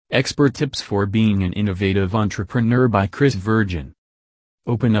Expert Tips for Being an Innovative Entrepreneur by Chris Virgin.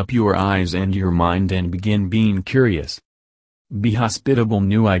 Open up your eyes and your mind and begin being curious. Be hospitable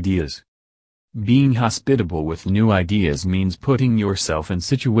new ideas. Being hospitable with new ideas means putting yourself in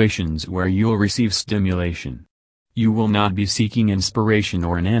situations where you'll receive stimulation. You will not be seeking inspiration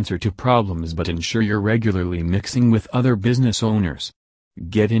or an answer to problems, but ensure you're regularly mixing with other business owners.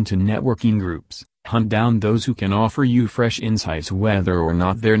 Get into networking groups. Hunt down those who can offer you fresh insights whether or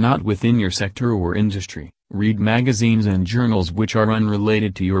not they're not within your sector or industry. Read magazines and journals which are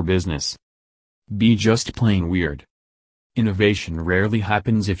unrelated to your business. Be just plain weird. Innovation rarely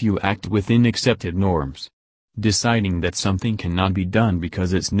happens if you act within accepted norms. Deciding that something cannot be done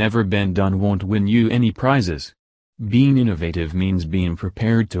because it's never been done won't win you any prizes. Being innovative means being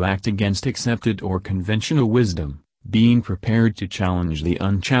prepared to act against accepted or conventional wisdom. Being prepared to challenge the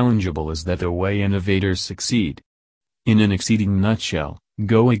unchallengeable is the way innovators succeed. In an exceeding nutshell,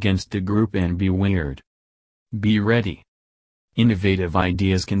 go against the group and be weird. Be ready. Innovative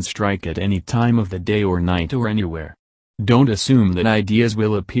ideas can strike at any time of the day or night or anywhere. Don't assume that ideas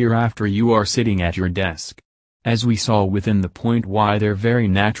will appear after you are sitting at your desk. As we saw within the point why their very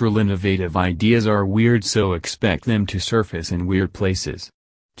natural innovative ideas are weird, so expect them to surface in weird places.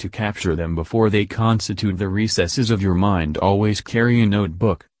 To capture them before they constitute the recesses of your mind, always carry a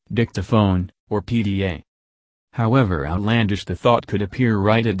notebook, dictaphone, or PDA. However outlandish the thought could appear,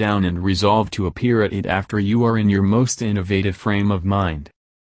 write it down and resolve to appear at it after you are in your most innovative frame of mind.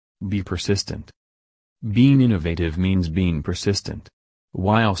 Be persistent. Being innovative means being persistent.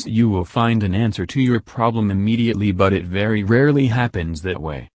 Whilst you will find an answer to your problem immediately, but it very rarely happens that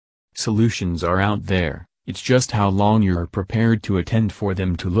way. Solutions are out there. It's just how long you're prepared to attend for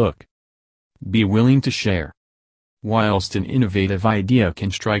them to look. Be willing to share. Whilst an innovative idea can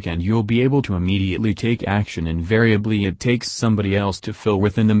strike and you'll be able to immediately take action, invariably it takes somebody else to fill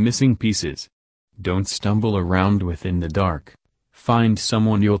within the missing pieces. Don't stumble around within the dark. Find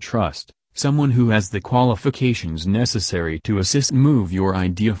someone you'll trust, someone who has the qualifications necessary to assist move your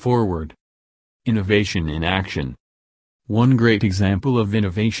idea forward. Innovation in action. One great example of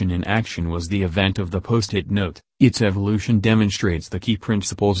innovation in action was the event of the Post-it note. Its evolution demonstrates the key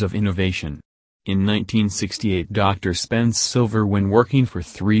principles of innovation. In 1968, Dr. Spence Silver, when working for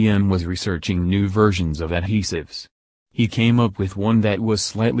 3M, was researching new versions of adhesives. He came up with one that was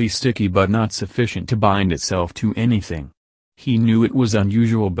slightly sticky but not sufficient to bind itself to anything. He knew it was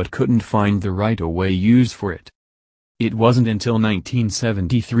unusual but couldn't find the right way used for it. It wasn't until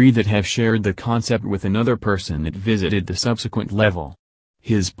 1973 that he shared the concept with another person that visited the subsequent level.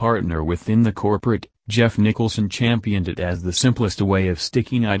 His partner within the corporate, Jeff Nicholson, championed it as the simplest way of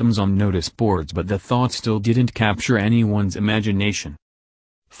sticking items on notice boards, but the thought still didn't capture anyone's imagination.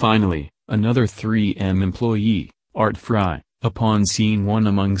 Finally, another 3M employee, Art Fry, upon seeing one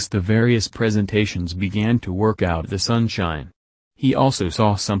amongst the various presentations, began to work out the sunshine. He also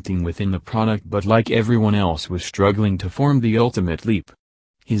saw something within the product, but like everyone else was struggling to form the ultimate leap.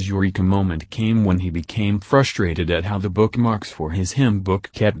 His eureka moment came when he became frustrated at how the bookmarks for his hymn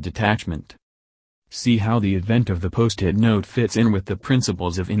book kept detachment. See how the advent of the Post-it note fits in with the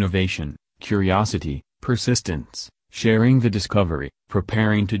principles of innovation: curiosity, persistence, sharing the discovery,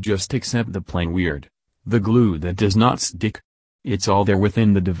 preparing to just accept the plain weird, the glue that does not stick. It's all there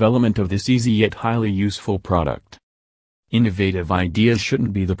within the development of this easy yet highly useful product. Innovative ideas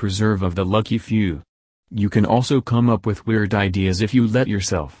shouldn't be the preserve of the lucky few. You can also come up with weird ideas if you let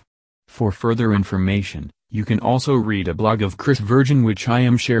yourself. For further information, you can also read a blog of Chris Virgin which I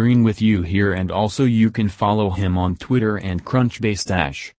am sharing with you here, and also you can follow him on Twitter and Crunchbase.